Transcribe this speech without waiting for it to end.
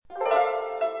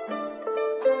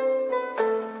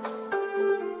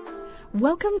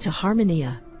Welcome to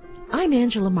Harmonia. I'm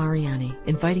Angela Mariani,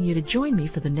 inviting you to join me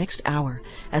for the next hour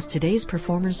as today's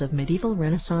performers of medieval,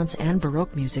 Renaissance, and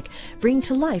Baroque music bring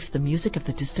to life the music of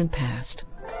the distant past.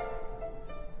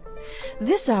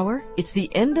 This hour, it's the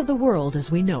end of the world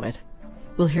as we know it.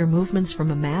 We'll hear movements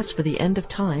from a Mass for the End of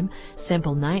Time,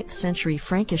 sample 9th century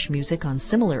Frankish music on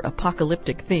similar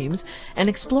apocalyptic themes, and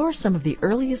explore some of the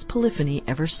earliest polyphony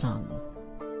ever sung.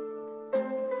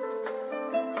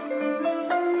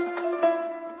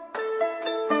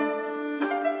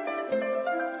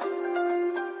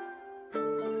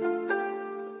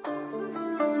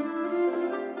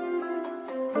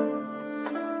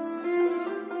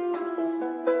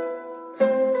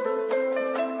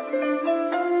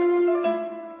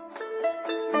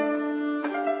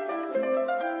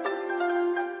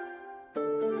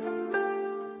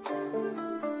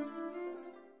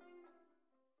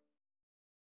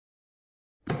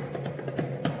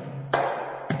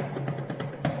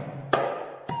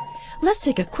 Let's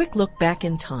take a quick look back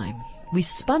in time. We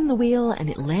spun the wheel and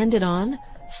it landed on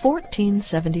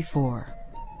 1474.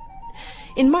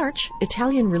 In March,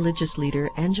 Italian religious leader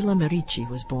Angela Merici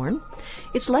was born.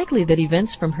 It's likely that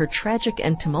events from her tragic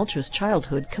and tumultuous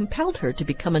childhood compelled her to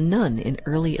become a nun in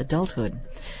early adulthood.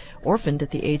 Orphaned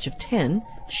at the age of 10,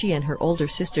 she and her older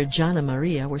sister Gianna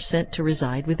Maria were sent to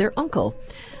reside with their uncle.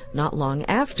 Not long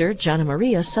after, Gianna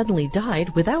Maria suddenly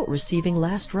died without receiving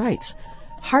last rites.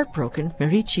 Heartbroken,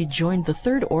 Merici joined the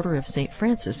Third Order of St.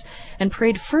 Francis and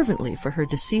prayed fervently for her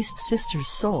deceased sister's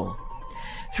soul.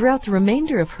 Throughout the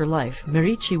remainder of her life,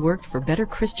 Merici worked for better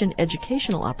Christian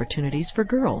educational opportunities for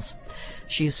girls.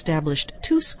 She established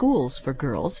 2 schools for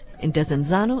girls in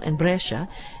Desenzano and Brescia,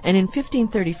 and in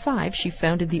 1535 she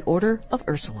founded the Order of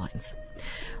Ursulines.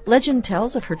 Legend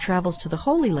tells of her travels to the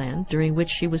Holy Land, during which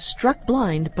she was struck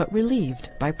blind but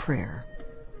relieved by prayer.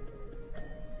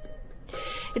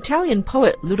 Italian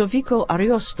poet Ludovico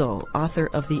Ariosto, author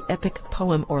of the epic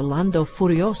poem Orlando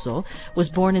Furioso, was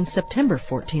born in September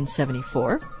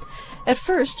 1474. At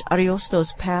first,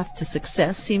 Ariosto's path to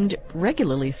success seemed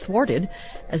regularly thwarted.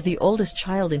 As the oldest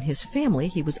child in his family,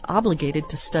 he was obligated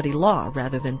to study law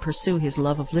rather than pursue his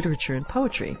love of literature and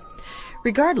poetry.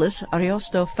 Regardless,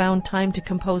 Ariosto found time to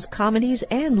compose comedies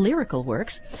and lyrical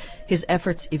works. His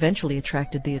efforts eventually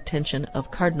attracted the attention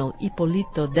of Cardinal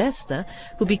Ippolito d'Este,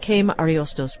 who became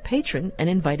Ariosto's patron and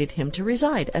invited him to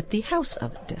reside at the house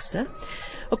of d'Este.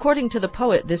 According to the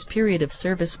poet, this period of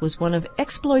service was one of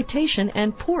exploitation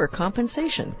and poor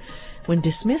compensation. When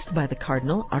dismissed by the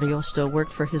cardinal, Ariosto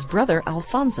worked for his brother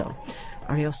Alfonso.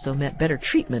 Ariosto met better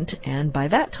treatment and by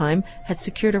that time had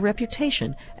secured a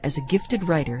reputation as a gifted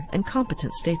writer and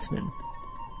competent statesman.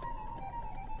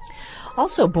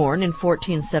 Also born in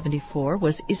 1474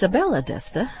 was Isabella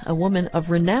d'Este, a woman of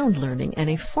renowned learning and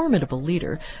a formidable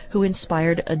leader who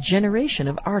inspired a generation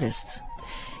of artists.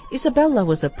 Isabella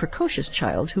was a precocious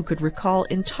child who could recall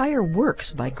entire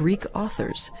works by Greek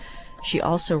authors. She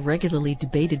also regularly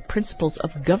debated principles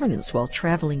of governance while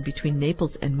traveling between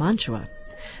Naples and Mantua.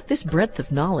 This breadth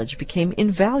of knowledge became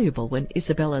invaluable when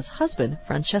Isabella's husband,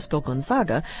 Francesco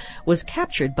Gonzaga, was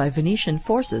captured by Venetian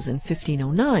forces in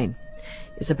 1509.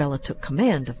 Isabella took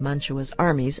command of Mantua's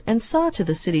armies and saw to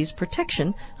the city's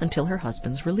protection until her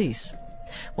husband's release.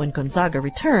 When Gonzaga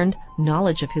returned,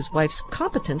 knowledge of his wife's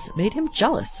competence made him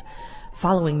jealous.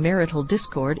 Following marital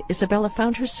discord, Isabella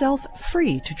found herself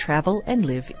free to travel and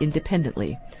live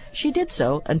independently. She did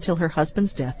so until her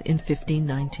husband's death in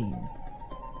 1519.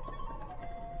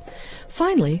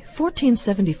 Finally,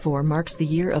 1474 marks the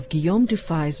year of Guillaume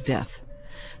Dufay's death.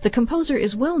 The composer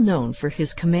is well known for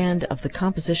his command of the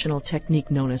compositional technique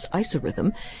known as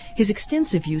isorhythm, his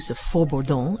extensive use of faux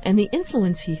bourdon, and the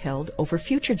influence he held over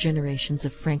future generations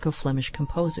of Franco-Flemish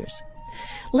composers.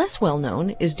 Less well known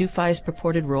is Dufay's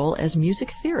purported role as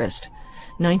music theorist.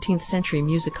 19th century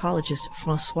musicologist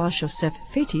François-Joseph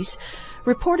Fétis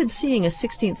reported seeing a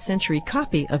 16th century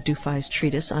copy of Dufay's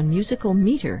treatise on musical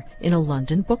meter in a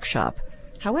London bookshop.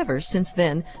 However, since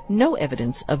then, no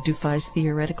evidence of Dufay's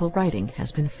theoretical writing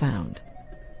has been found.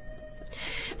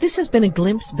 This has been a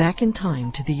glimpse back in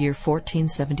time to the year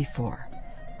 1474.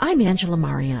 I'm Angela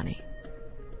Mariani.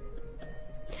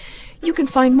 You can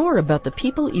find more about the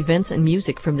people, events, and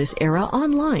music from this era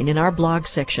online in our blog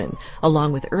section,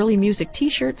 along with early music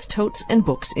t-shirts, totes, and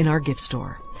books in our gift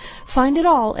store. Find it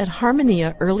all at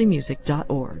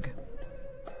harmoniaearlymusic.org.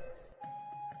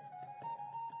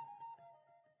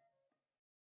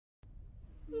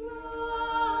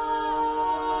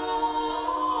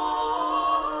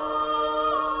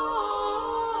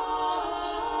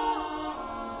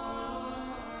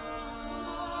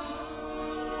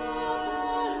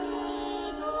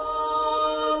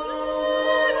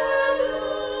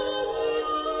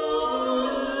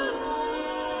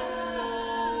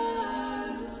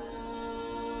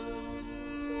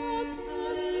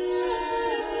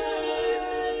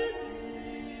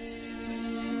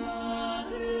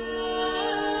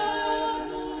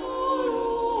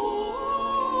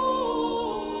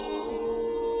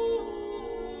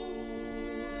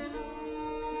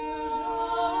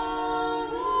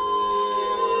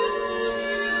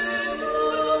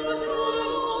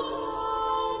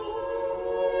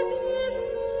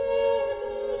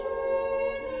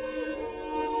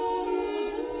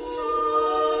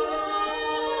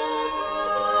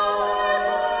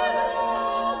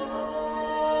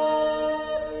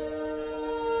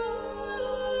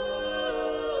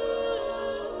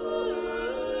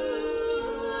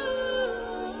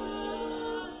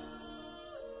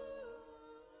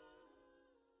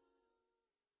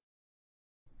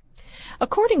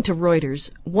 According to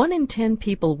Reuters, 1 in 10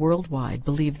 people worldwide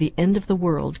believe the end of the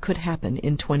world could happen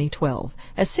in 2012,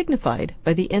 as signified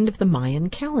by the end of the Mayan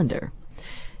calendar.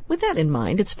 With that in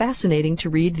mind, it's fascinating to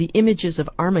read the images of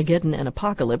Armageddon and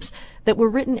apocalypse that were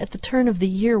written at the turn of the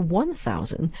year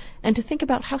 1000, and to think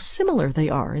about how similar they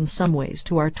are in some ways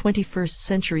to our 21st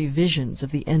century visions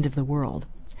of the end of the world.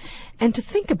 And to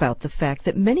think about the fact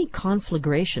that many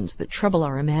conflagrations that trouble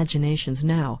our imaginations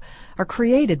now are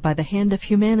created by the hand of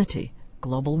humanity,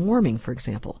 global warming, for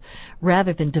example,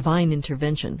 rather than divine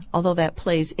intervention, although that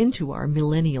plays into our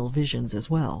millennial visions as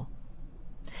well.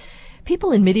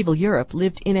 People in medieval Europe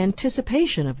lived in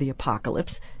anticipation of the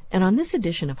apocalypse, and on this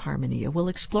edition of Harmonia we'll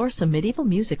explore some medieval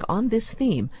music on this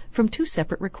theme from 2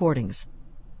 separate recordings.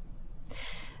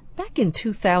 Back in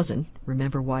 2000,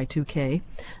 remember Y2K,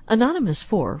 Anonymous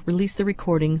 4 released the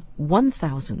recording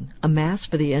 1000, A Mass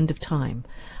for the End of Time,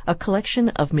 a collection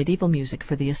of medieval music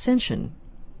for the Ascension.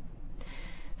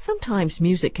 Sometimes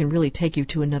music can really take you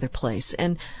to another place,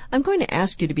 and I'm going to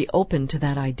ask you to be open to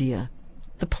that idea.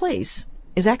 The place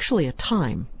is actually a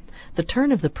time, the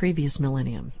turn of the previous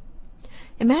millennium.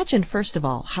 Imagine, first of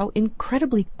all, how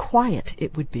incredibly quiet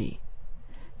it would be.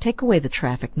 Take away the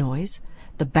traffic noise,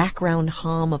 the background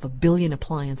hum of a billion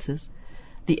appliances,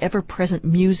 the ever-present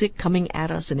music coming at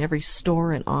us in every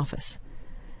store and office.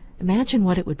 Imagine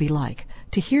what it would be like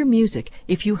to hear music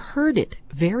if you heard it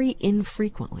very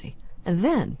infrequently, and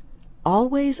then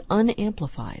always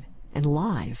unamplified and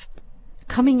live,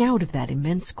 coming out of that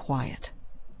immense quiet.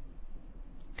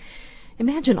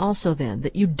 Imagine also, then,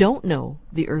 that you don't know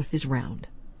the earth is round.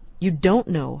 You don't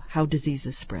know how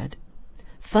diseases spread.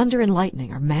 Thunder and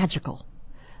lightning are magical.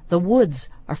 The woods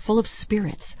are full of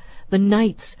spirits. The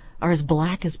nights are as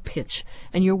black as pitch,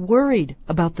 and you're worried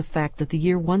about the fact that the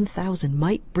year 1000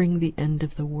 might bring the end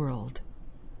of the world.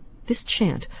 This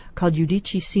chant, called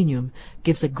Judici Signum,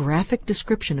 gives a graphic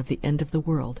description of the end of the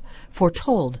world,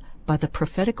 foretold by the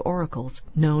prophetic oracles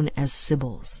known as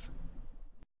Sibyls.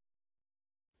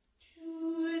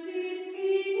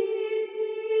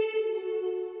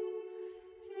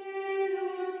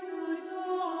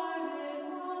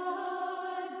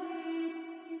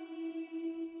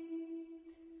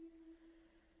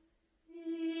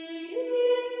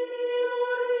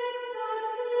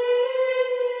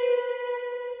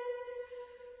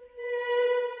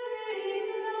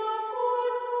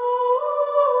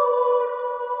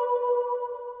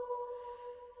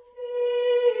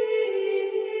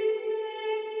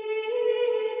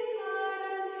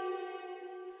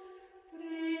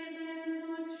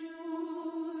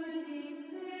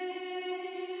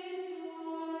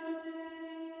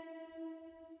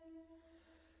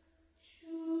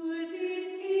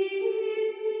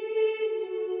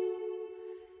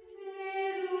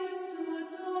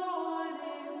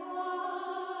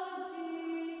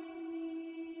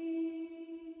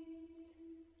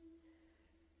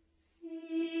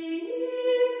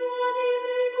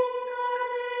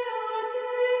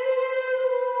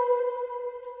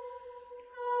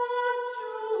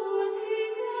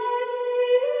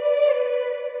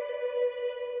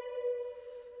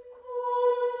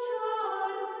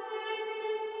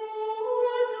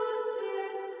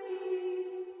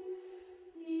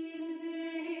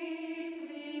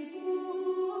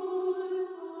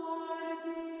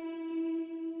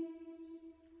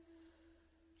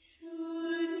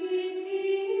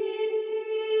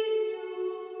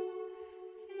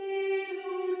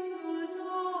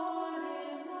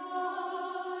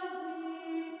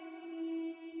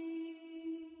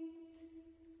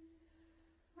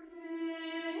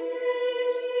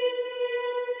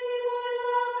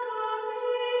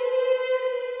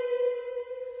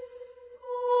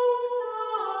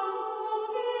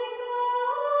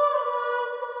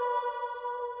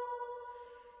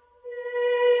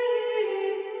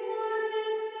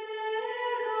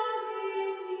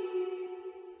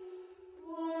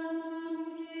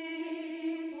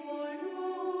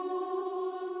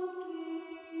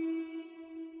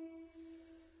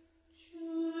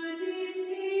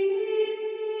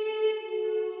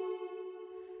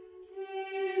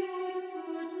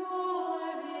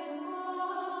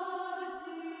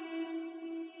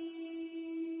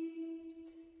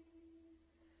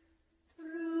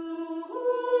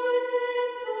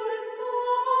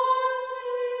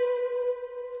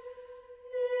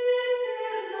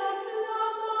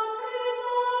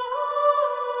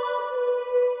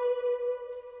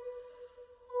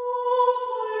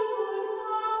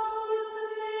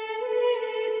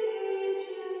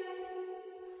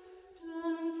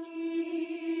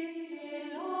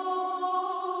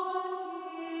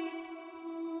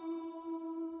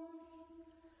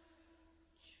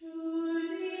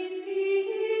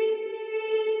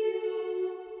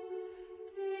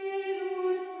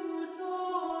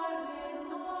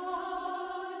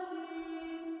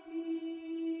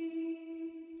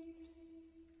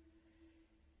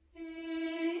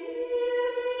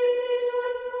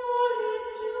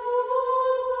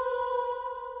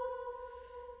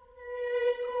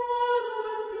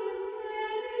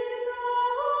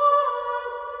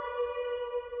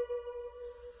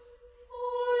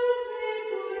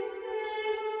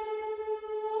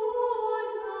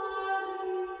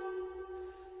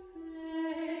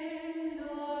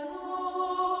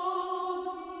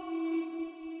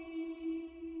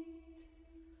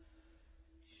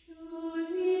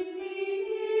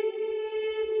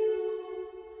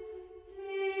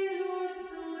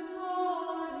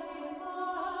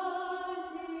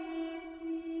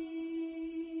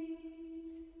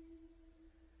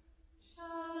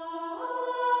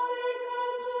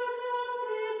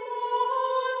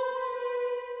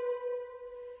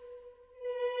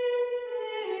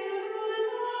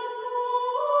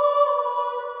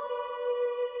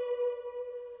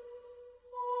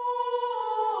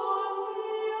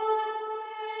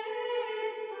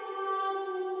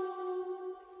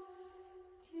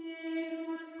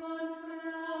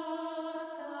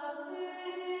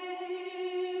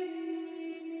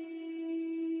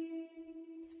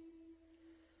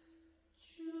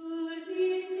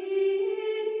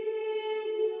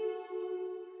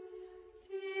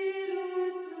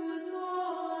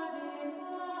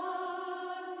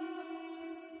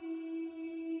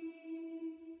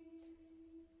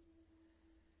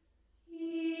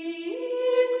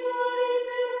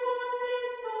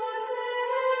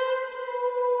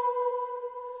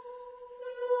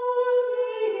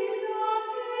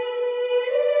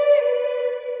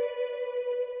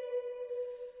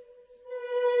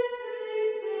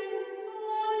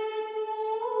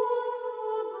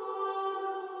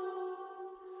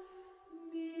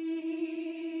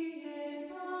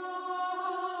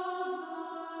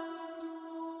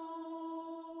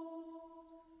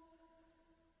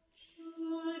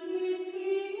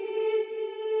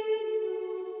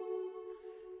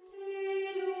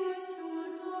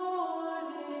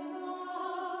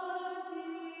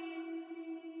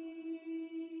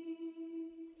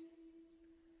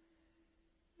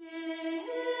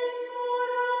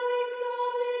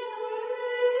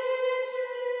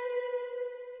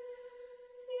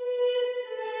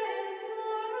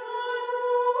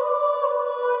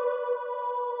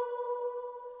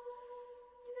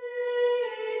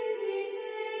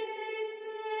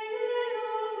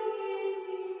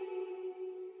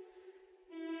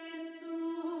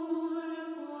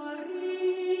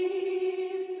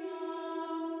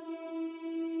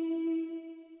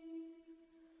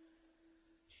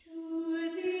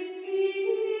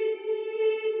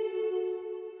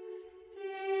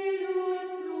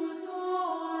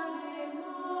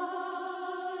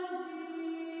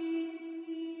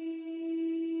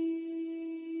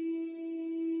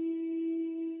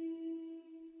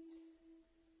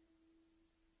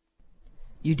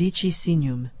 Judici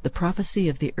Signum, the prophecy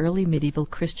of the early medieval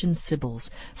Christian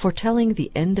Sibyls, foretelling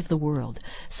the end of the world,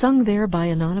 sung there by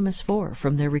Anonymous Four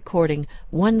from their recording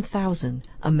 1000,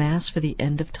 A Mass for the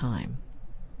End of Time.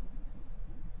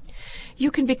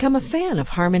 You can become a fan of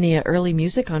Harmonia Early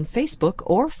Music on Facebook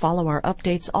or follow our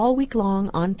updates all week long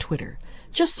on Twitter.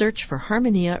 Just search for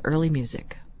Harmonia Early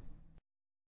Music.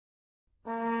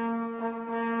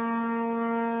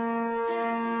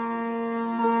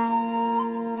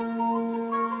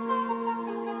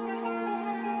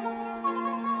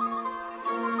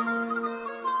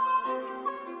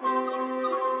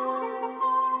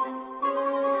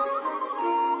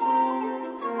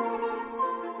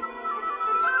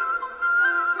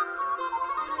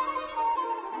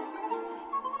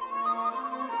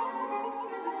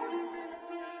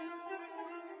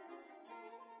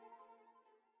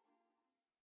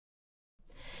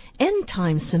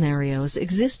 End-time scenarios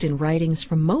exist in writings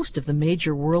from most of the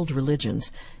major world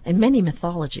religions and many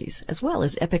mythologies, as well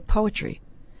as epic poetry.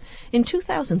 In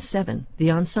 2007,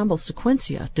 the ensemble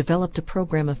Sequentia developed a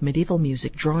program of medieval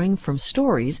music drawing from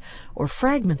stories, or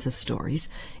fragments of stories,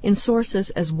 in sources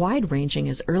as wide-ranging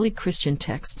as early Christian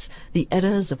texts, the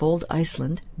Eddas of Old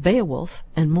Iceland, Beowulf,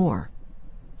 and more.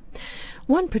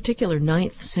 One particular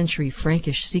 9th century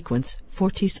Frankish sequence,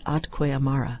 Fortis atque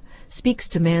amara, speaks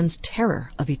to man's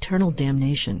terror of eternal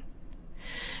damnation.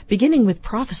 Beginning with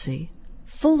prophecy,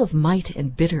 full of might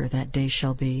and bitter that day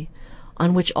shall be,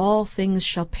 on which all things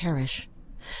shall perish,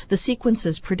 the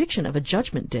sequence's prediction of a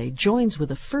judgment day joins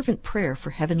with a fervent prayer for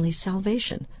heavenly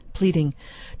salvation, pleading,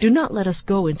 "Do not let us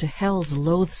go into hell's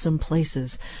loathsome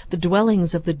places, the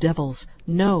dwellings of the devils.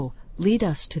 No, lead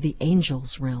us to the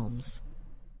angels' realms."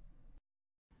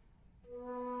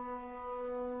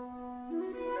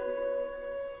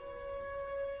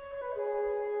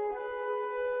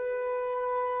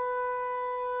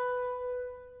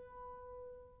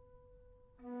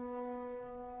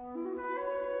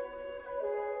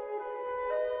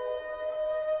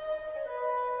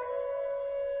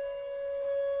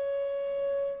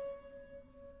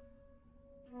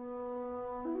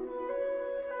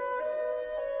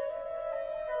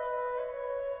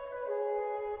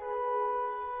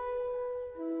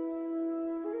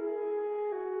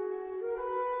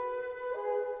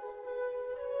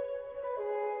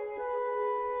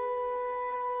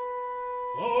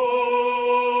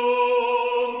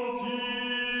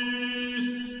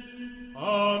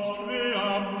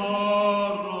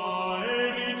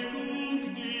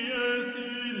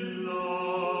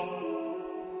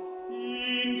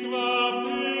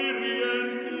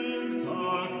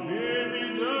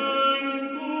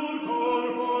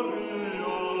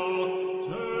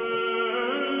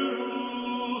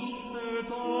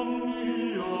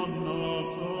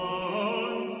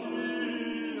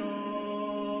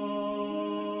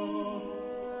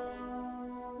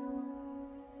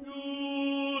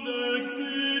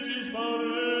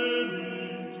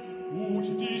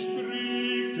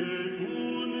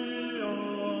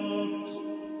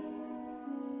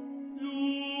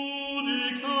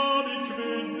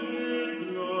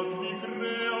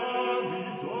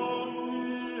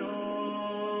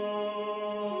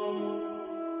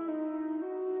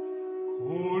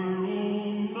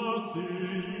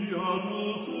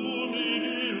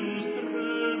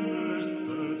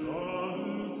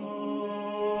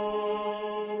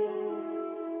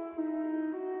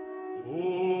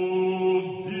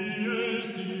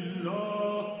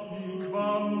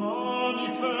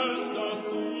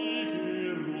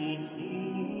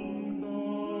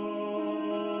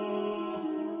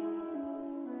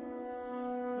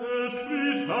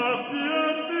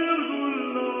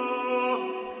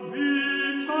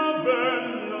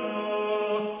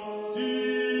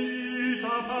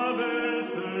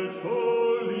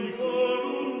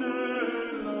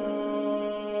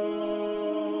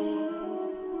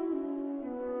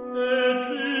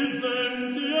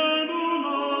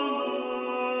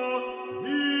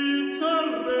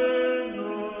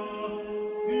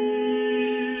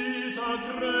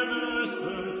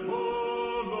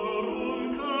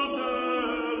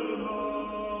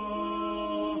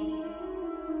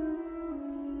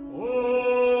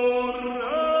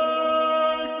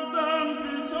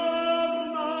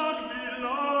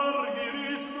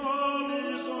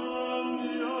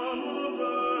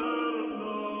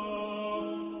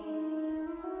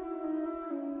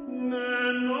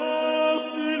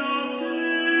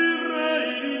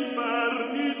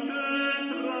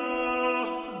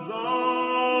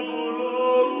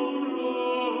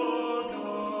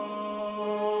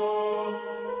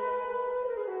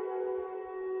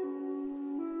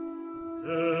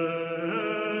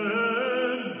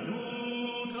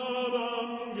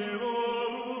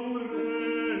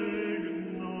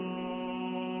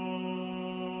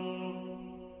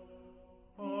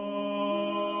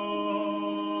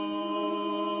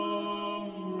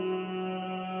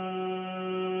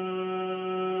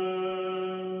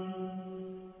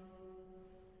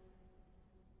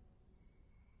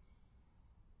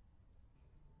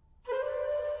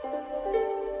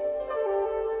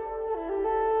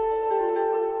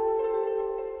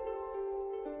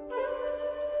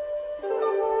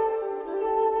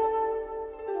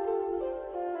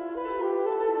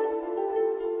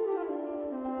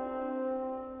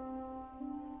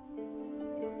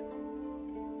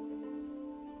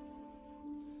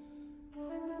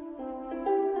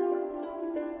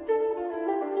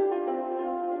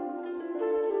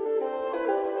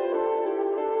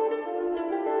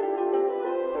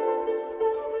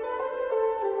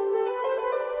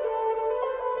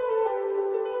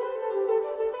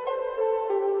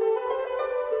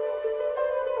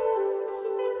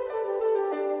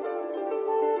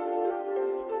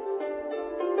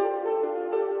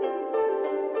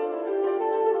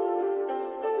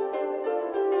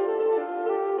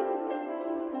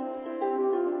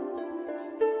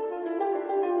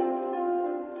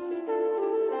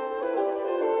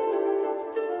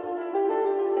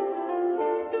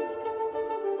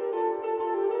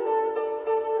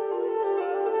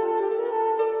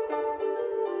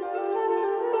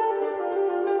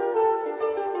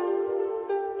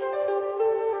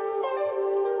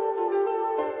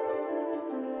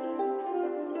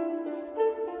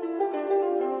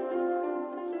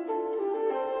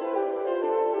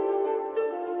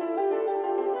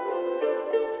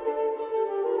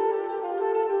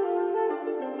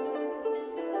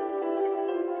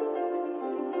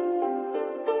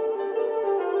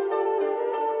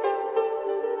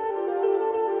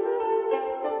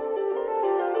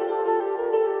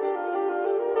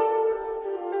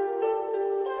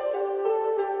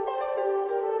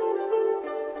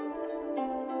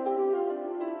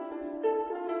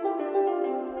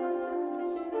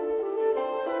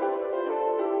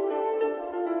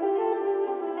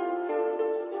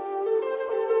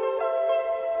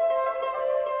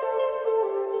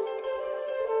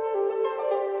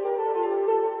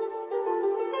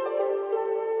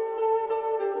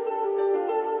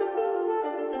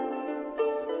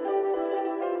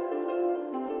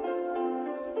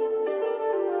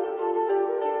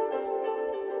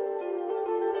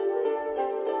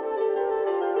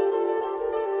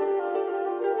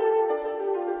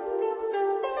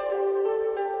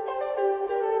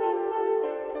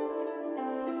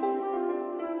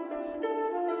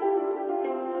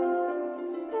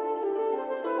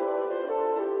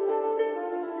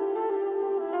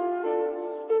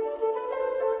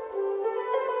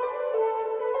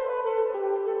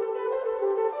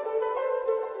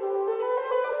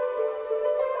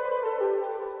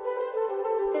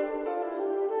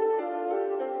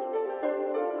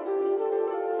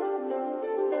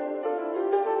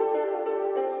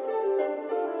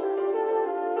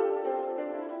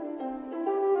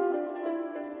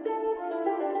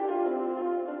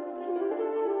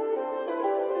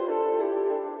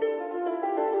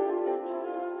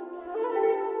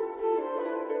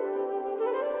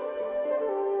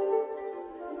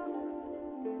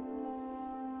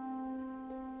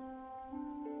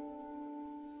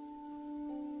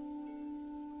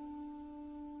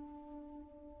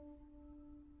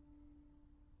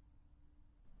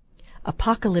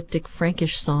 apocalyptic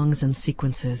Frankish songs and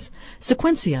sequences.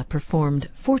 Sequentia performed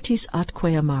Fortis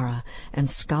atque amara and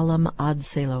Scalam ad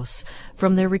Celos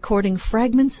from their recording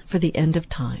Fragments for the End of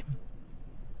Time.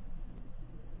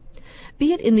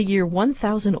 Be it in the year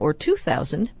 1000 or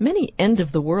 2000, many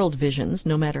end-of-the-world visions,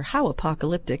 no matter how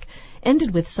apocalyptic,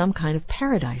 ended with some kind of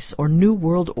paradise or new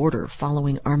world order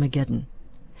following Armageddon.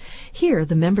 Here,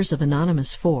 the members of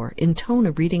Anonymous 4 intone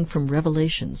a reading from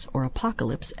Revelations, or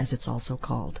Apocalypse as it's also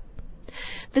called.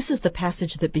 This is the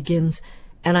passage that begins,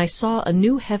 "And I saw a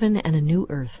new heaven and a new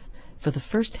earth, for the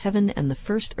first heaven and the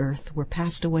first earth were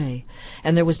passed away,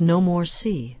 and there was no more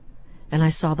sea. And I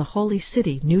saw the holy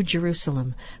city, New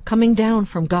Jerusalem, coming down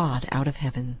from God out of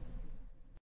heaven."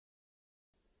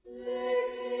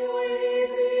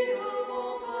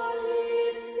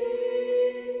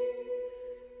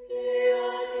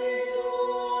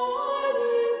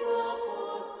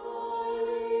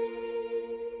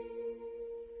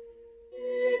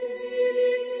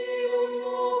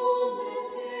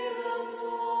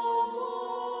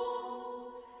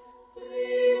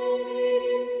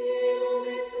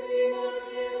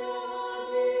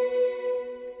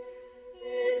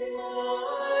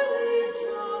 Lord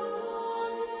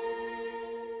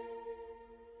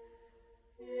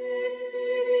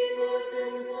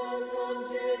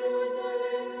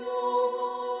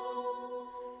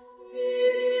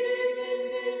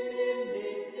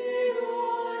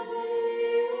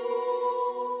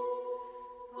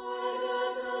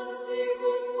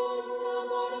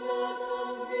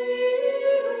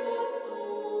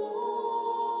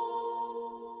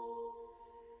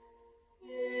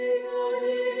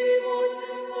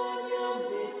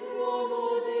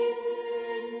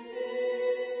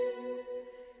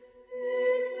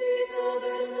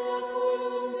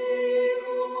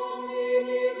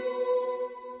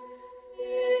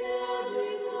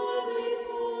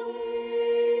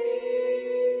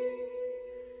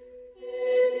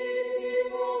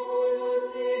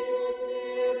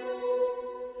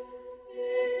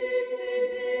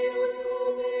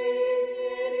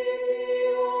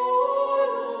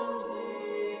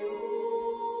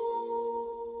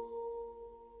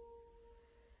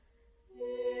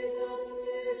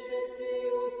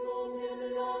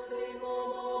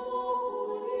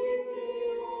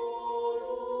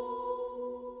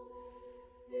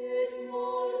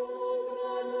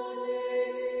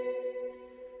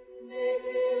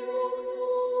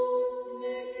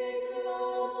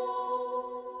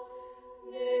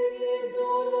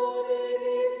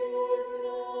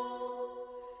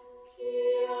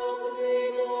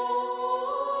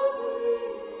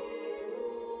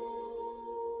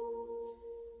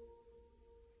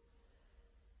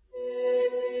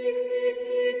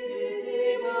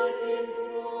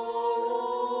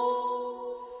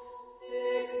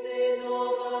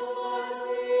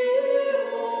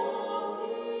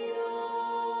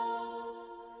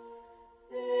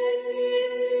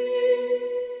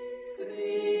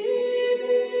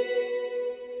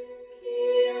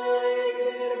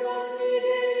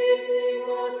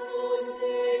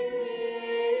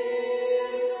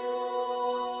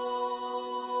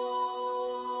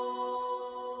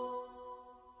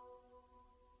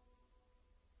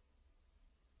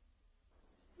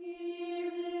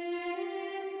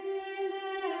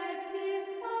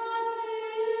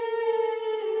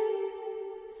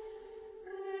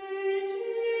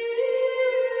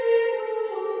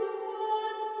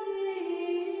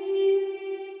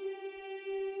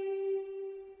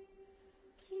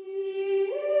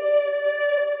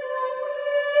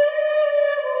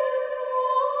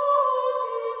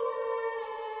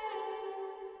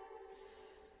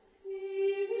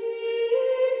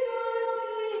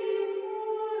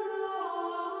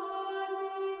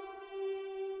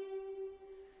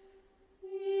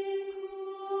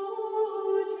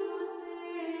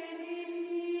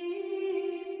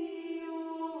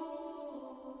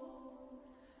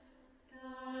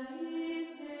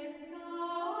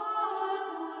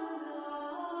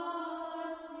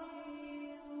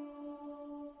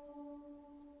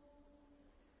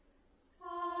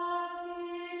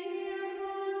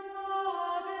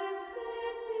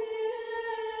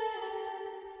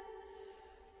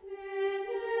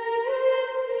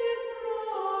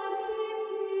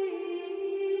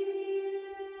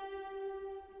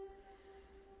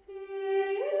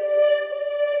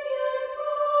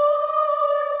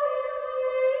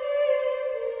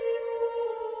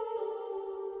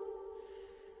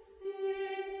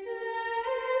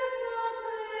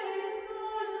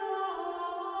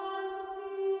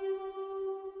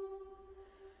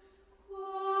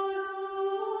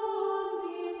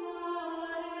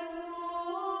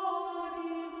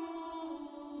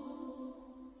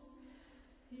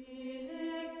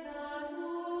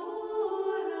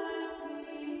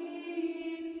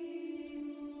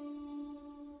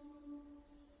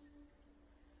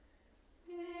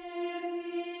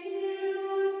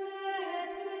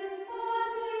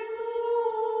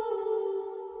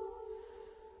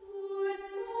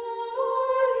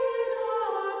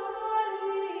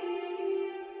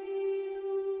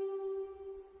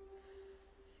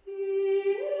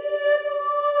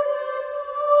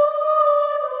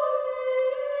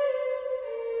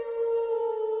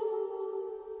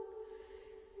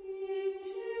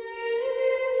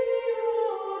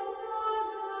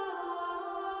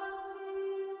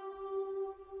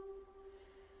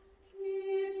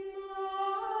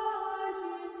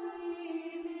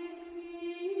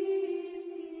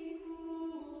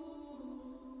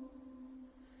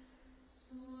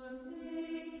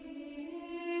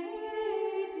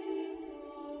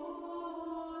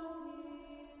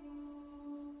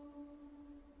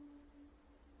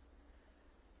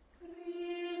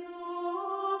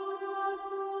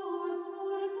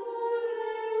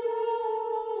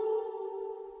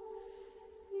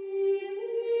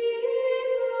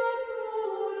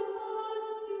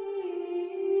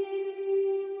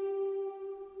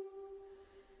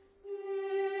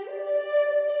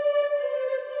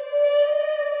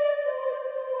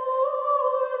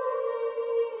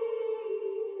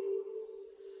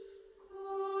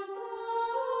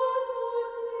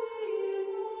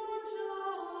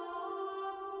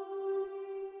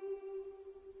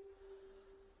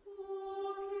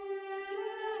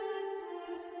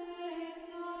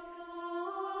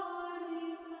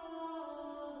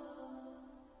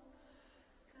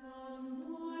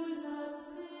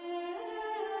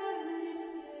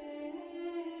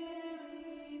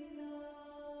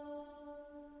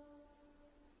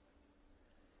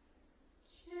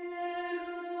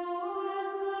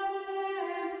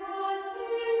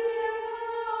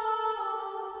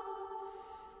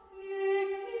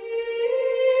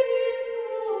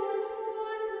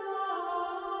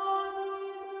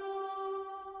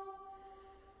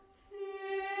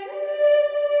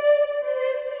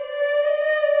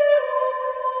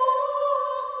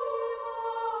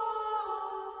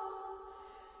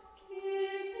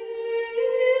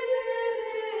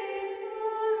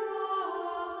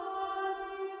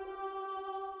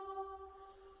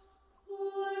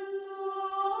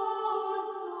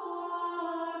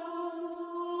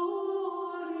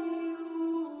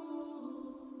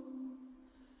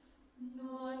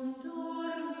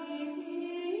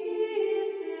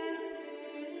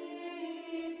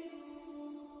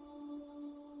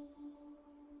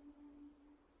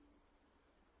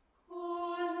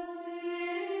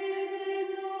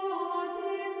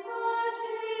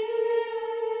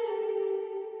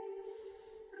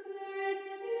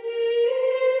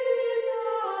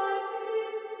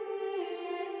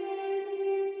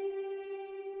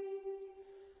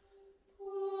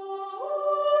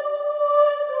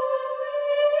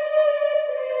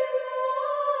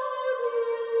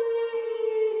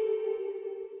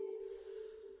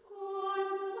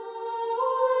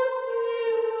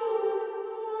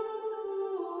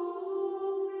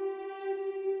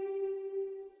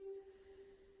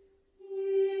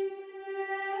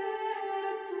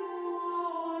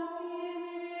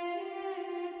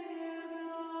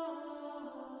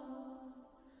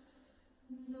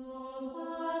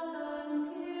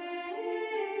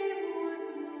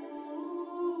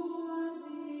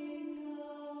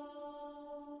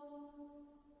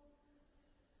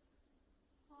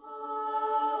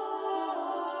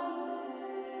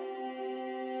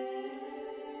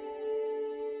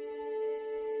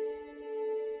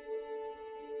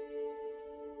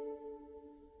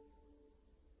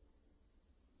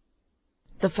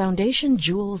The foundation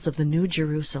jewels of the New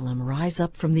Jerusalem rise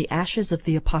up from the ashes of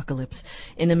the apocalypse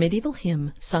in a medieval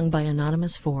hymn sung by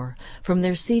Anonymous 4 from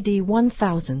their CD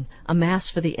 1000, A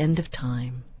Mass for the End of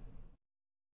Time.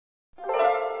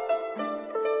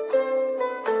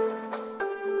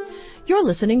 You're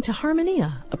listening to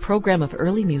Harmonia, a program of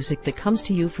early music that comes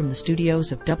to you from the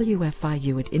studios of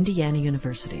WFIU at Indiana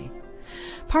University.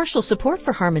 Partial support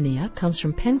for Harmonia comes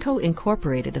from Penco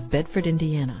Incorporated of Bedford,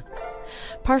 Indiana.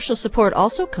 Partial support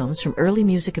also comes from Early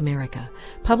Music America,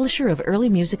 publisher of Early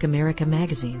Music America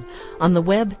magazine, on the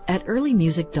web at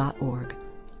earlymusic.org.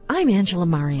 I'm Angela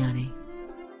Mariani.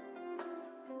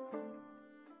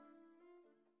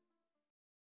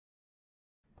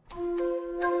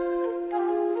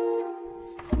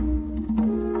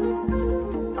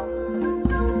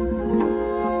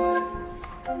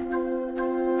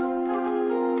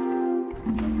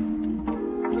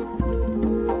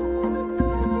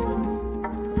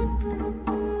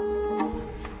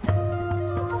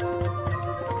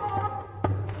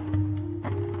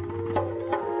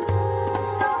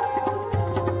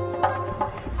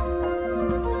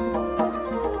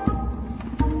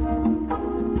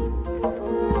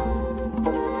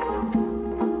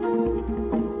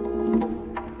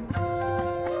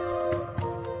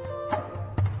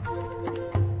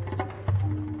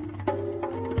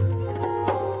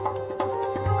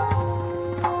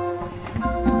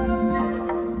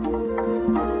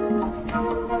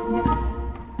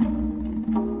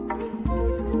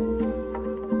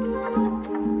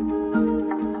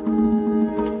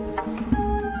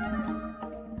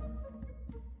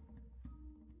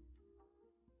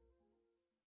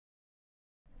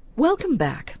 Welcome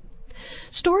back.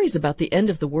 Stories about the end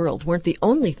of the world weren't the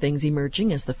only things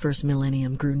emerging as the first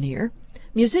millennium grew near.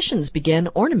 Musicians began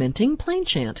ornamenting plain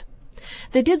chant.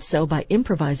 They did so by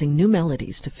improvising new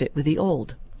melodies to fit with the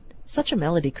old. Such a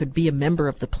melody could be a member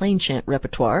of the plain chant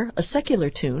repertoire, a secular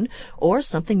tune, or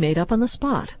something made up on the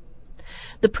spot.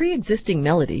 The pre-existing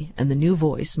melody and the new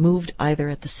voice moved either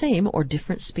at the same or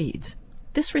different speeds.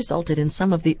 This resulted in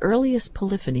some of the earliest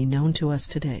polyphony known to us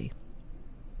today.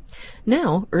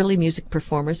 Now, early music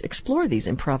performers explore these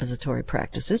improvisatory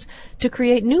practices to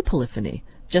create new polyphony,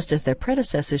 just as their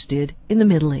predecessors did in the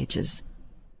Middle Ages.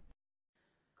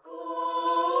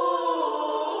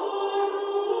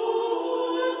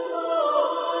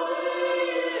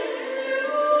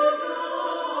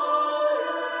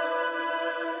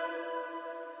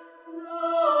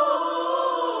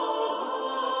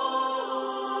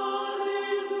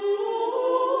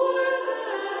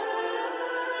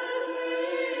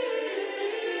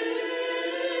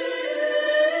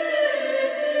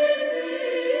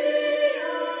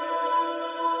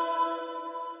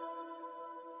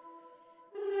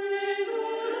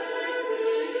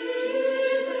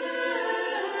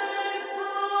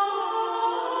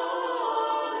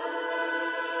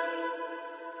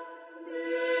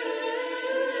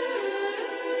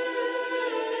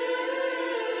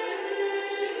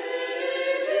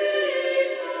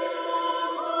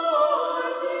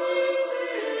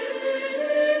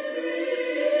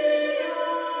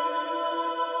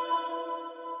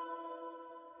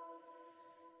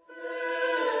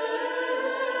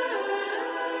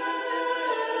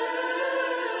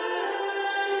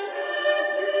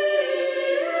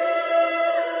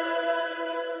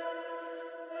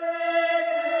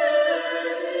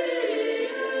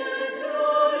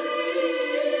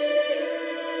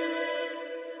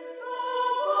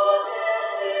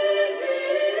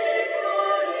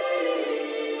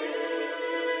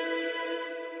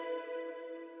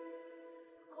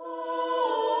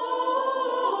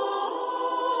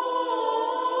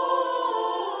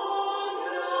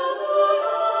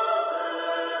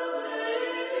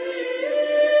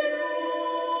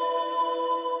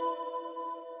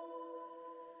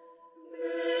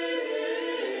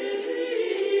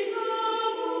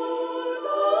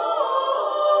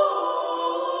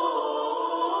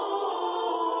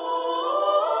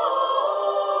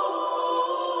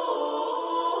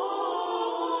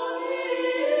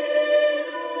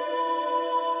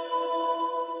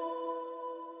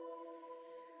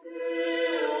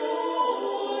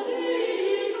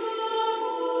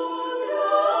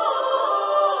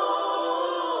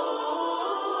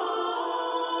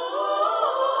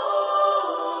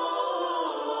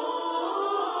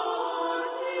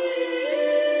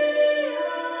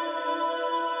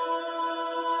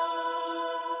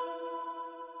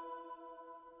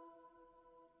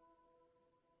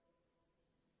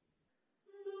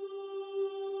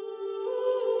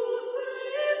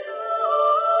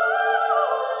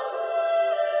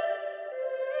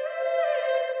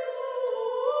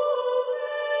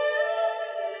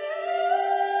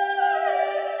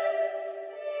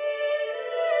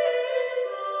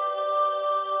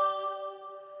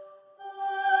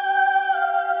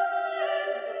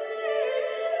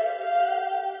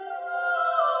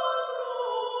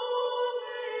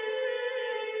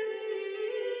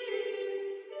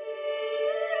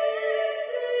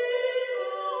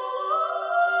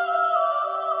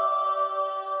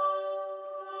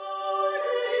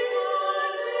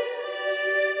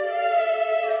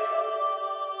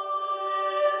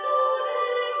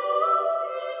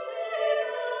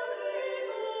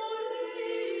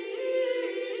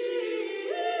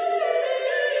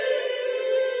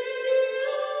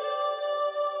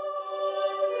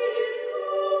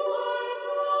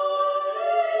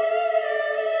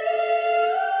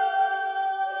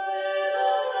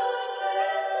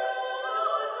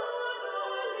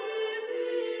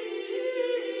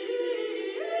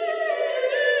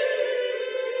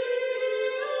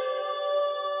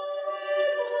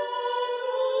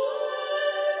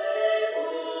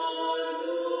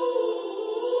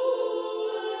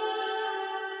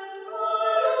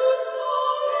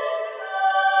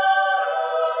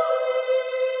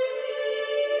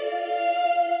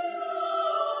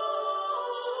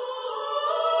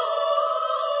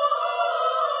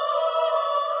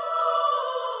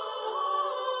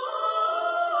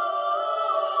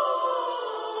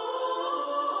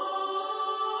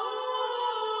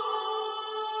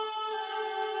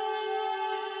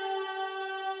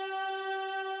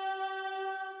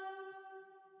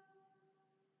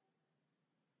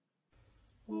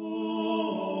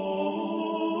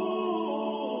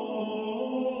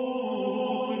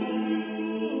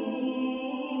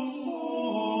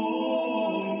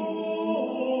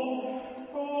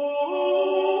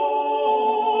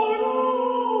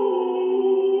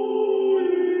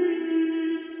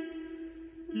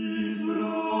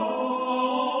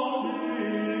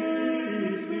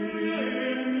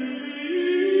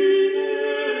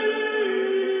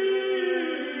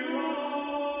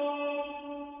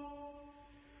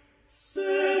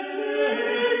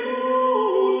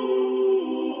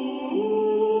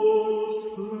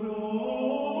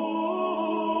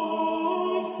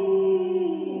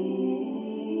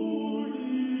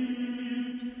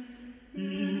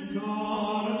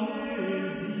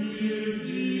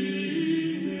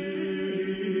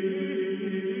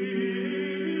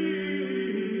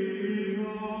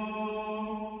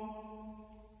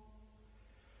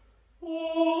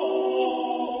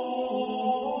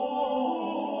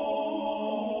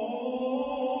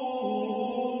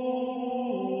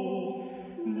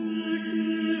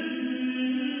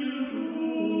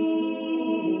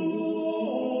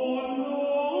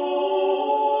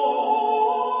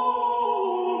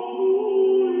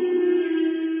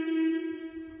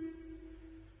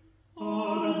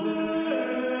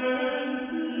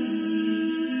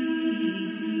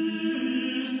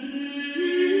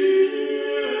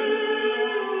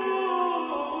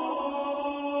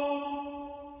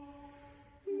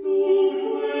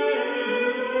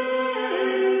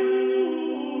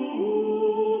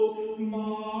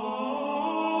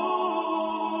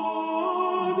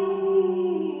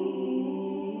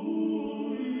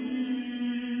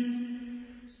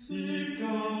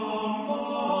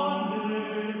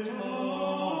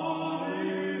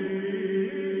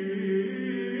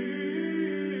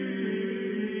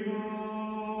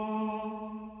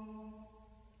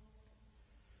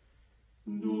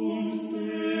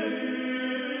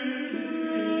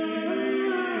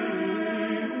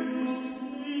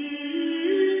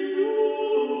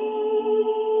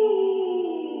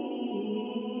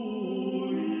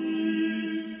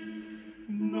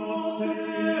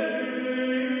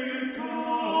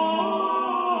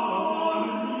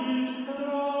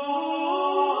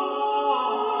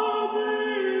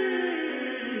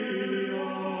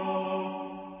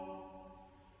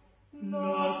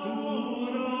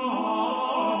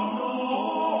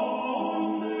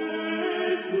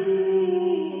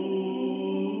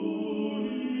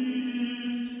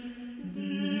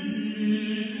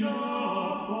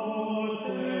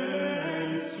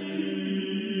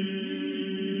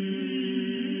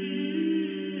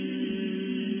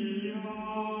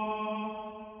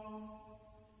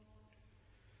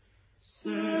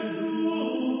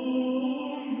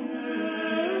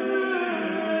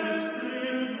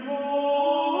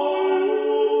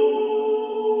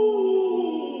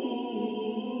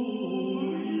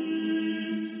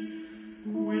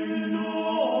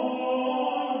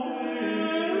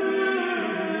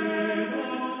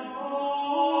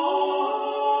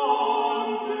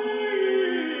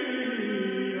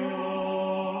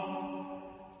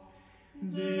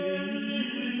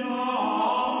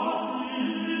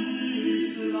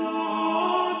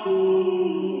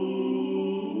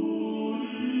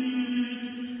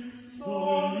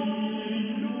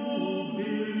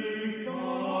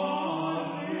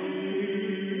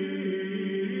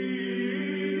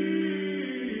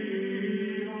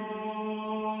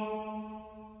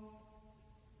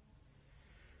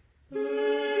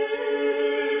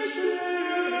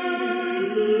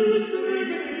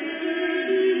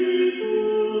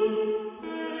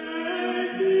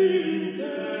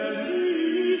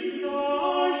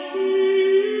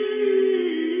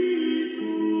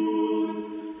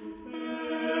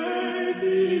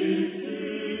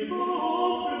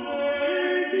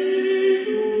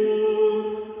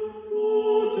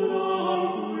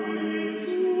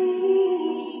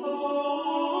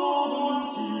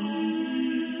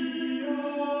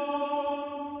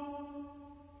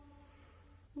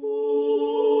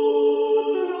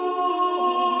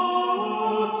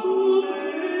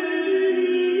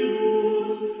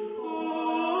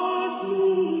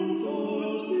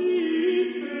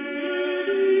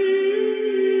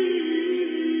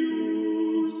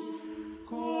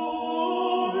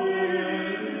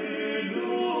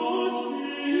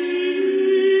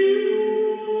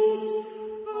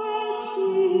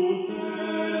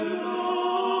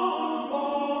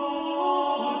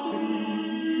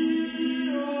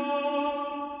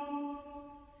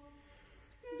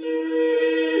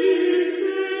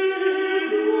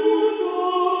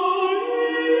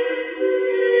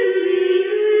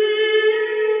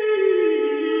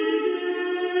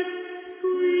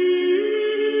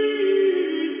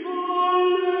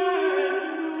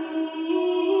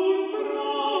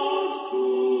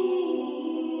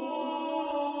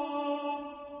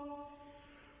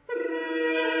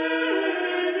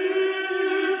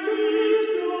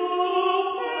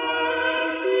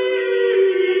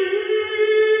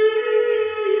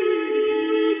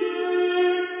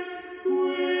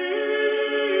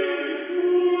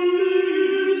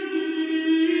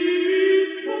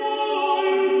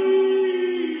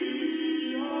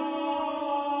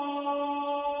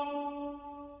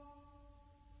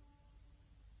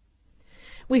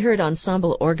 We heard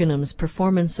Ensemble Organum's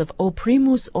performance of O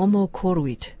Primus Homo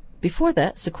Coruit. Before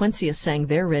that, Sequentia sang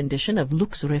their rendition of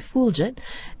Lux Refulget,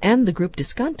 and the group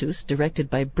Discantus, directed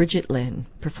by Bridget Lehn,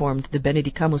 performed the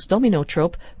Benedicamus Domino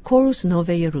trope, Chorus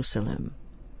Nove Jerusalem.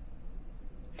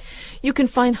 You can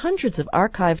find hundreds of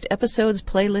archived episodes,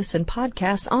 playlists, and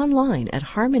podcasts online at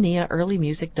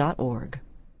harmoniaearlymusic.org.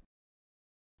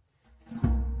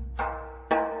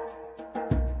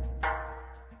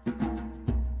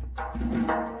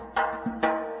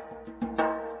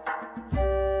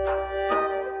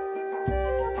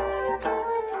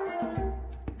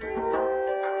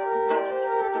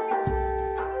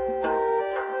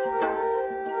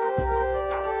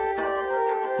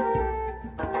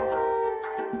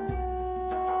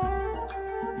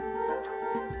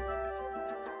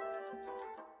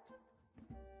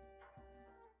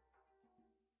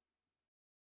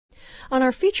 On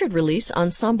our featured release,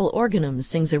 Ensemble Organum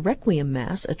sings a Requiem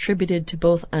Mass attributed to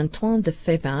both Antoine de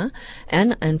Fevin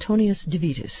and Antonius de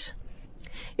Vitis.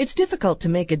 It's difficult to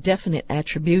make a definite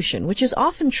attribution, which is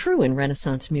often true in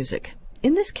Renaissance music.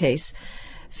 In this case,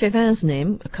 Fevin's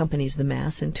name accompanies the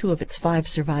Mass in 2 of its 5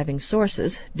 surviving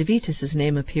sources. De Vitis's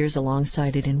name appears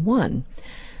alongside it in 1.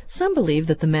 Some believe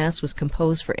that the Mass was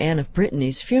composed for Anne of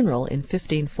Brittany's funeral in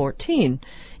 1514.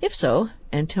 If so,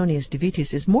 Antonius de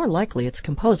Vitis is more likely its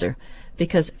composer,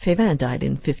 because Fevin died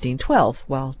in 1512,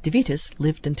 while de Vitis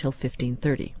lived until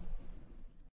 1530.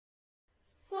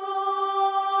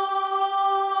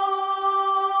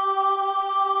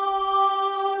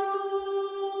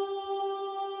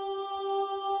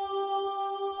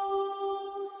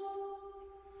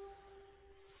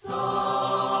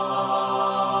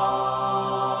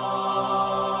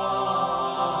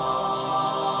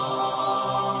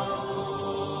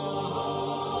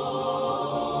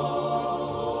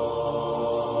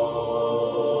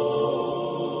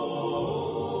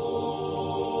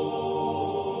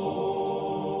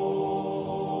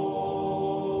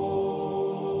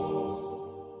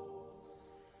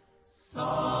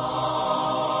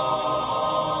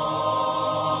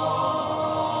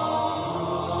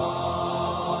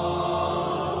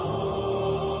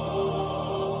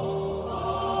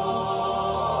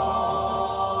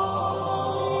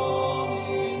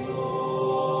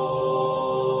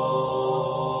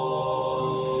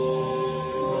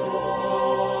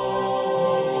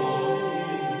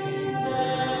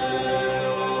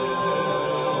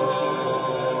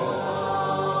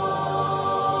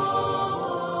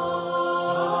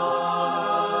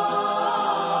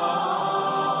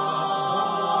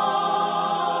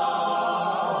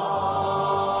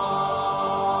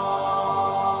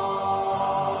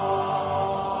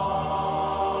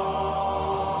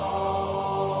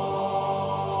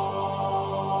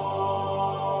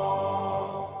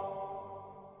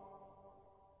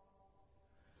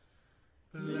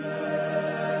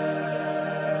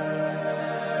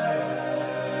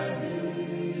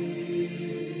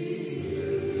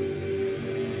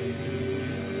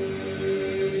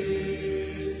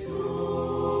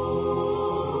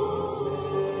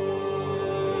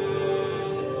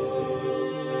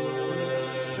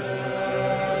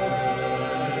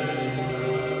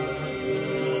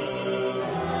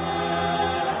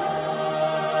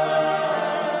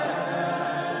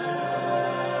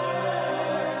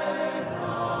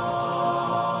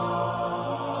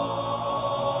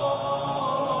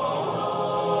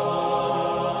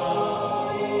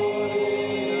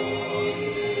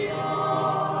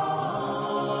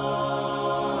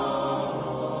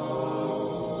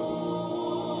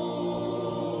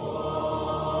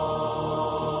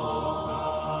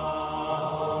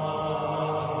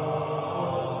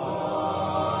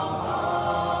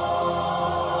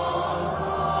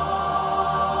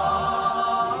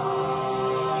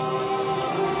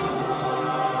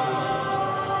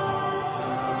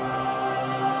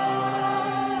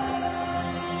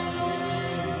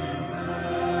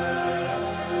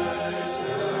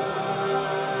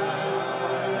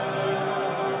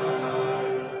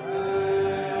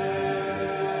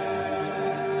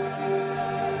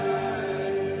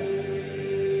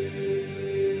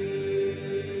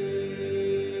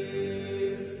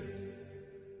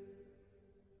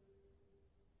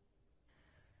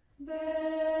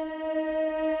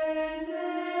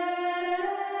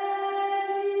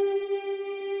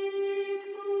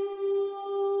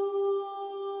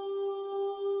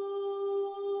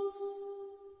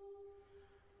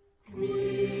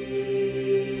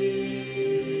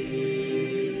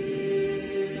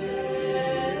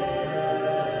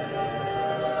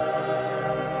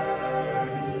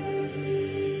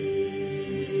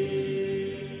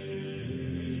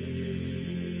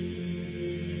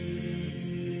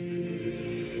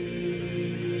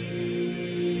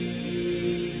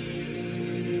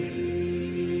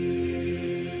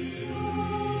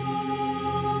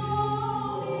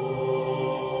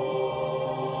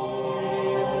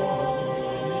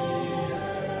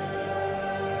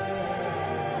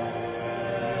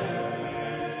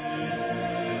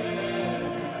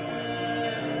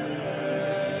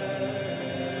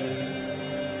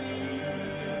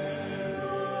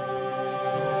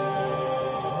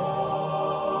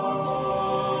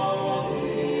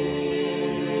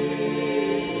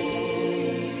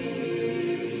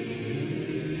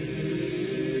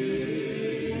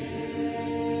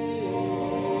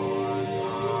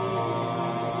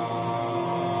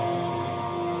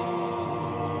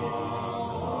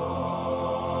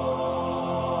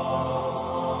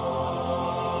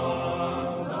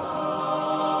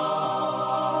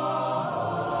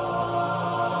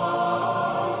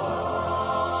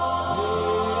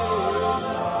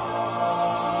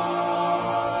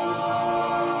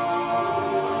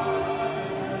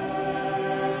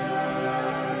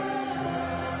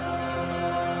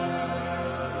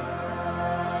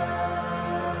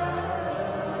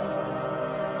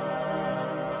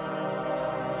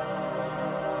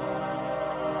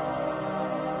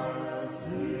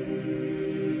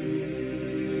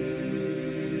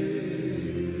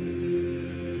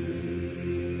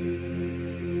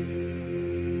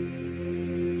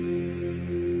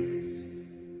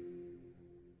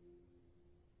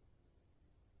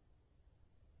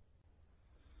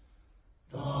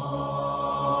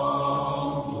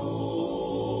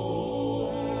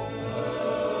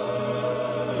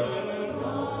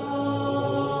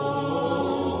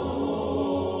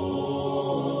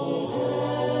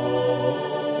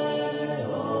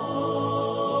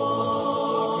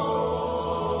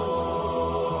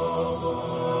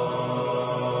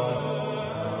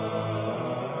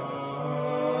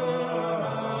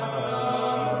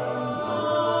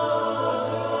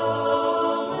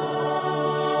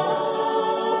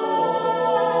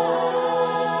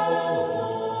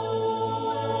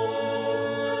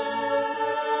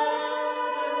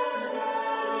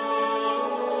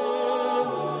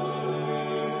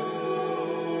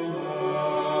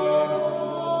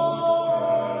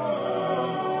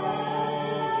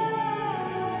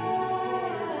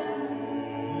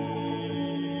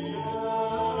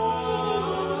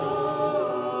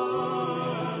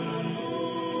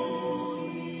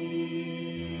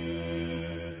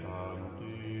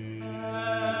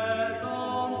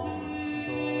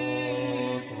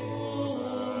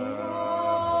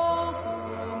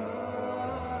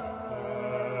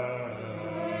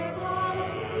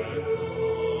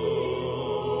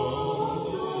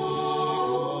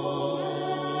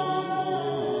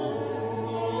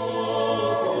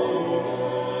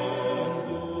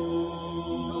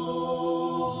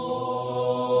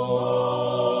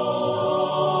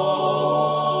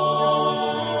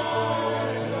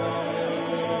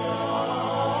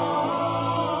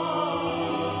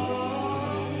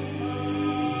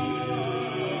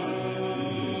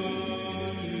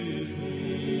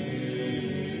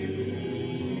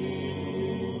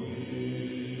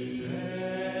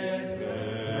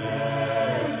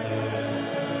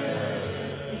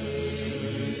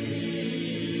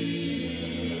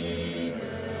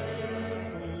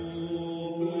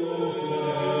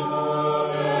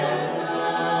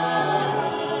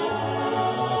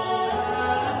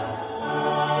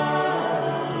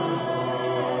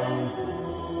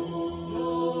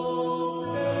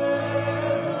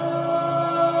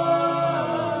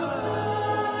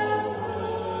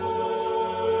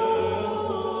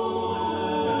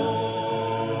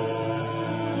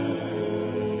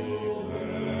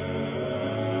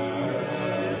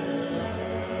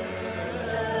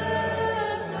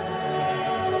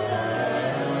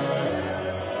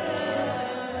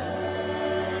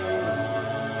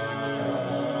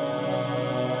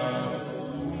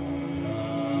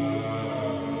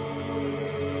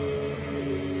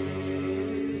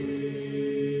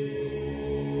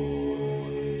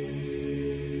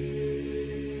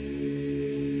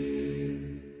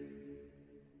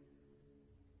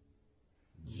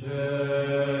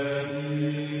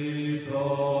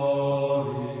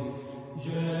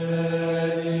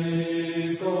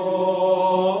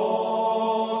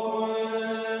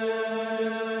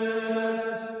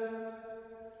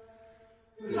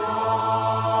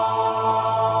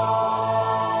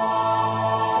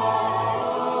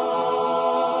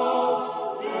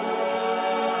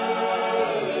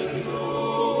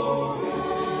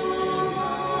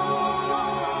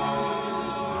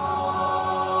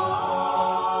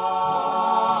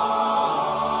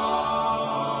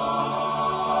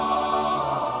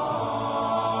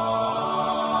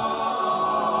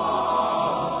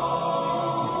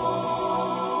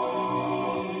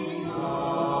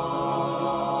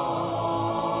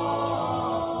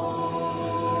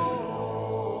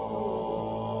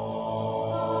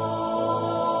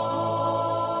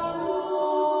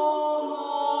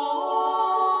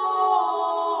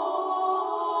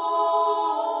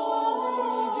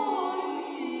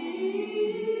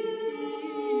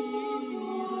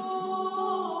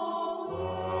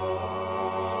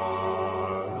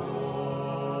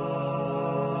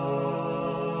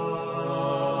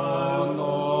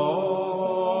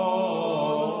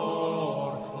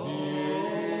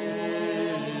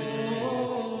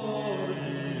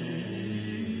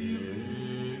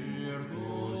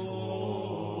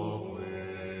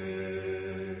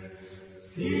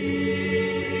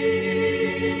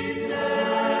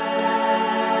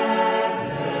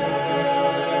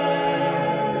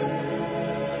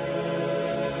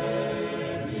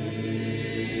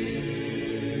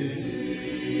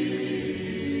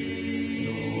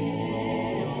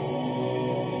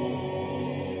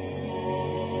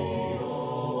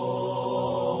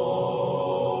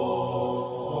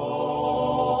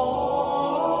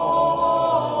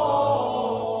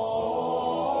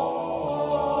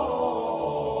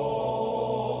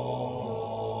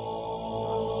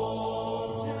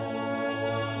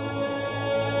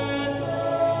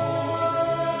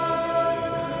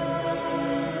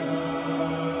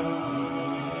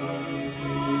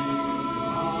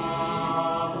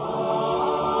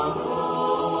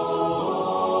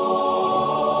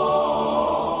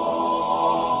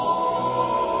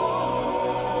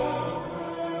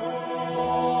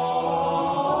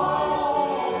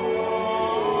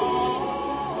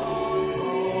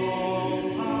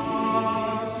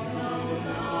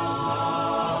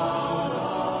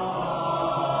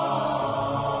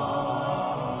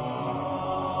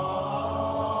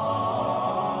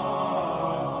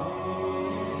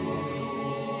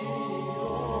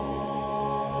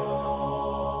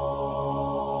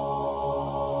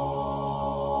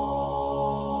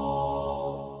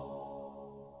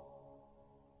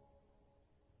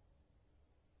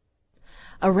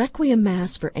 A Requiem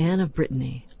Mass for Anne of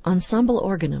Brittany, Ensemble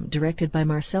Organum, directed by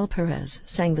Marcel Perez,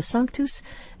 sang the Sanctus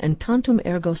and Tantum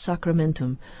Ergo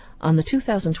Sacramentum on the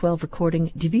 2012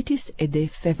 recording Divitis et de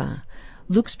Feva,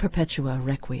 Lux Perpetua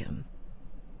Requiem.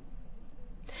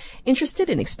 Interested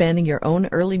in expanding your own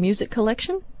early music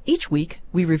collection? Each week,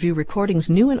 we review recordings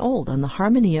new and old on the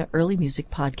Harmonia Early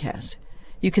Music podcast.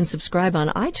 You can subscribe on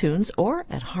iTunes or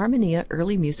at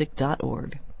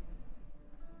harmoniaearlymusic.org.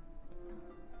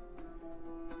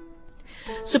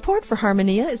 Support for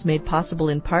Harmonia is made possible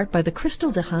in part by the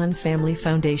Crystal DeHaan Family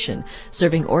Foundation,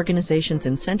 serving organizations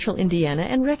in central Indiana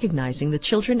and recognizing the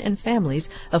children and families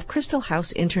of Crystal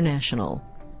House International.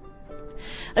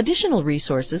 Additional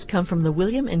resources come from the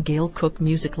William and Gail Cook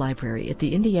Music Library at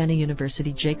the Indiana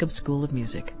University Jacobs School of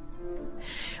Music.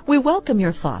 We welcome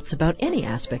your thoughts about any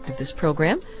aspect of this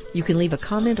program. You can leave a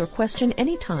comment or question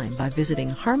anytime by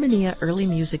visiting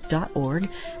harmoniaearlymusic.org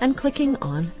and clicking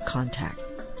on Contact.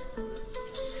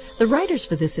 The writers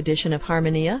for this edition of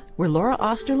Harmonia were Laura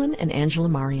Osterlin and Angela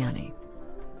Mariani.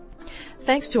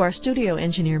 Thanks to our studio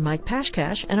engineer Mike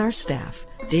Pashkash and our staff,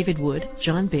 David Wood,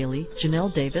 John Bailey,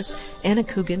 Janelle Davis, Anna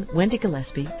Coogan, Wendy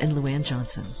Gillespie, and Luann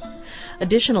Johnson.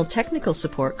 Additional technical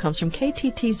support comes from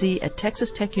KTTZ at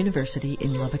Texas Tech University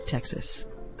in Lubbock, Texas.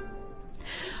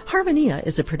 Harmonia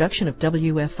is a production of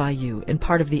WFIU and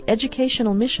part of the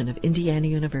educational mission of Indiana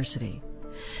University.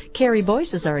 Carrie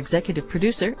Boyce is our executive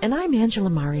producer, and I'm Angela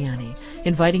Mariani,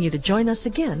 inviting you to join us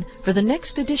again for the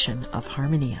next edition of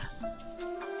Harmonia.